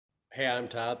Hey, I'm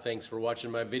Todd. Thanks for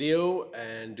watching my video,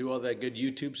 and do all that good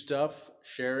YouTube stuff.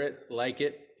 Share it, like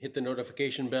it, hit the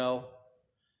notification bell,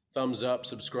 thumbs up,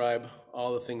 subscribe,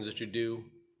 all the things that you do.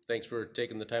 Thanks for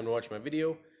taking the time to watch my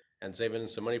video and saving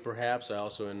some money perhaps. I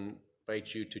also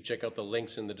invite you to check out the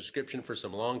links in the description for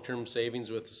some long-term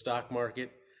savings with the stock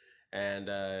market,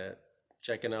 and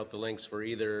checking out the links for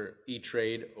either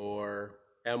E-Trade or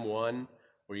M1,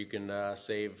 where you can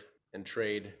save and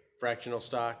trade fractional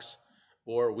stocks,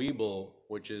 or Webull,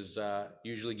 which is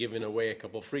usually giving away a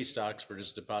couple free stocks for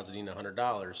just depositing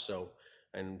 $100. So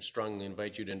I strongly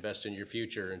invite you to invest in your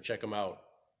future and check them out.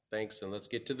 Thanks, and let's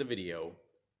get to the video.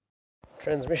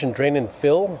 Transmission drain and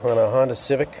fill on a Honda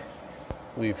Civic.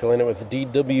 We're filling it with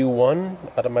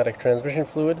DW1 automatic transmission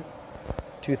fluid.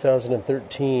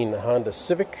 2013 Honda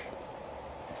Civic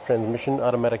transmission,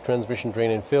 automatic transmission drain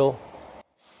and fill.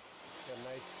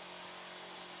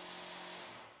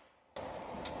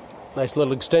 Nice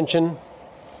little extension.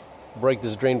 Break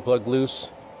this drain plug loose.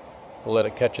 We'll let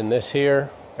it catch in this here.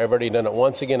 I've already done it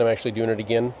once again. I'm actually doing it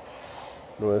again.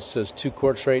 This says 2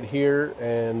 quarts right here,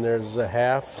 and there's a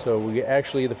half. So we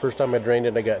actually, the first time I drained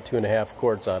it, I got 2.5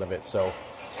 quarts out of it. So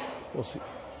we'll see.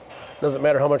 Doesn't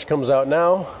matter how much comes out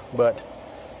now, but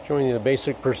showing you the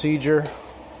basic procedure.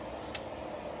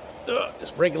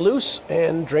 Just break it loose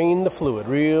and drain the fluid.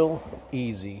 Real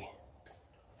easy.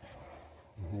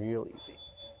 Real easy.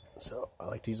 So I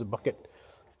like to use a bucket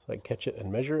so I can catch it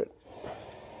and measure it.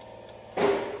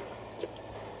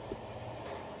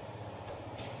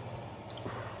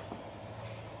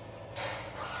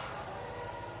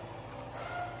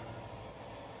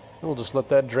 And we'll just let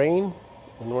that drain,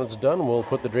 and when it's done, we'll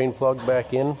put the drain plug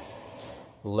back in.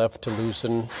 Left to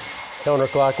loosen,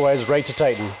 counterclockwise, right to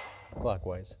tighten,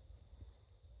 clockwise.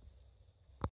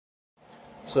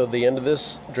 So at the end of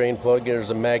this drain plug,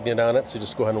 there's a magnet on it, so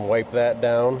just go ahead and wipe that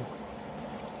down.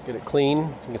 Get it clean.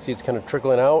 You can see it's kind of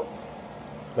trickling out.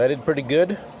 That did pretty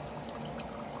good.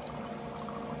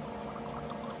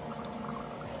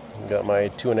 Got my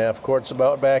 2.5 quarts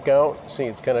about back out. See,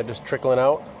 it's kind of just trickling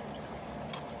out.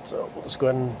 So we'll just go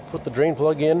ahead and put the drain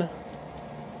plug in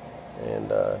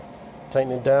and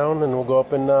tighten it down, and we'll go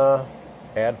up and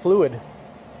add fluid.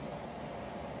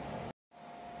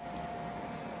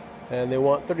 And they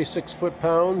want 36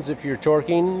 foot-pounds if you're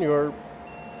torquing your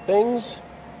things.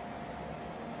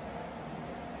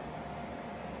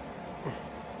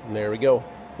 And there we go.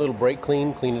 Little brake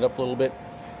clean it up a little bit.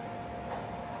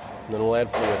 And then we'll add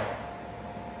fluid.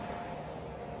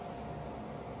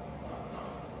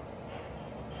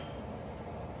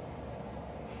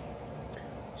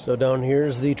 So down here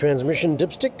is the transmission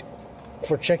dipstick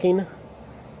for checking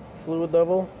fluid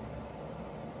level.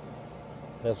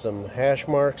 Has some hash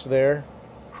marks there,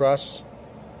 cross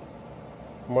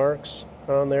marks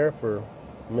on there for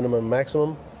minimum,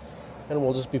 maximum, and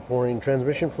we'll just be pouring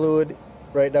transmission fluid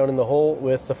right down in the hole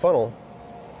with the funnel.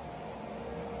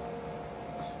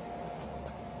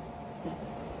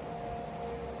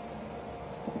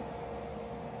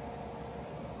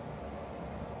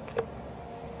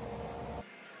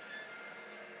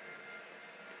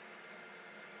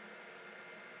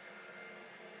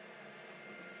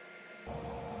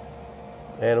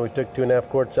 And we took 2.5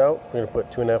 quarts out. We're going to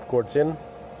put 2.5 quarts in,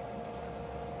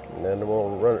 and then we'll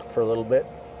run it for a little bit.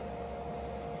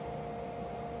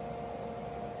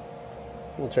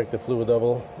 We'll check the fluid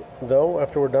level though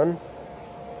after we're done.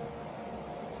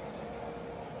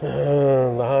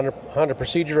 The Honda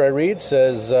procedure I read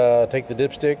says take the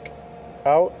dipstick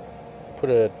out, put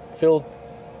a filled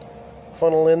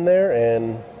funnel in there,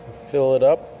 and fill it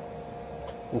up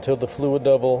until the fluid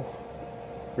level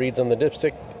reads on the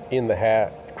dipstick in the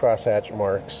crosshatch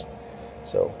marks.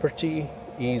 So pretty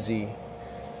easy.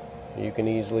 You can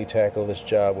easily tackle this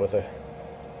job with a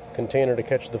container to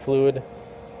catch the fluid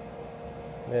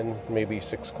and maybe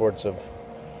 6 quarts of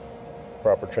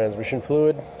proper transmission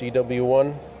fluid,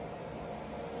 DW1.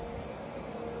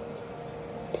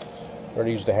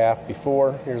 Already used a half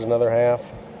before. Here's another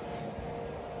half.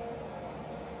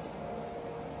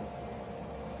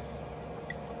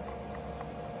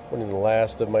 Putting the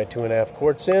last of my 2.5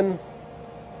 quarts in.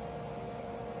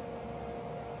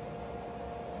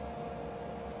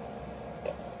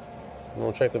 And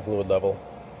we'll check the fluid level.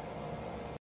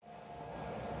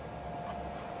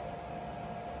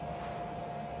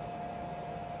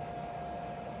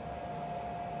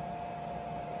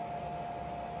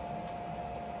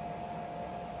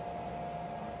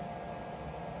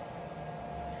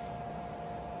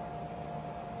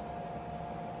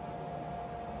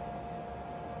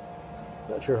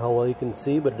 Not sure how well you can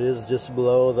see, but it is just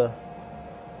below the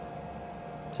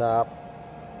top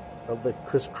of the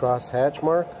crisscross hatch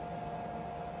mark.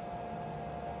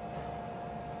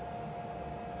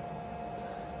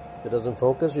 If it doesn't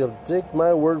focus, you'll take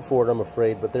my word for it, I'm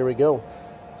afraid, but there we go.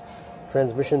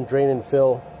 Transmission drain and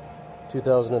fill,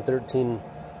 2013,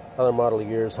 other model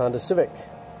years, Honda Civic.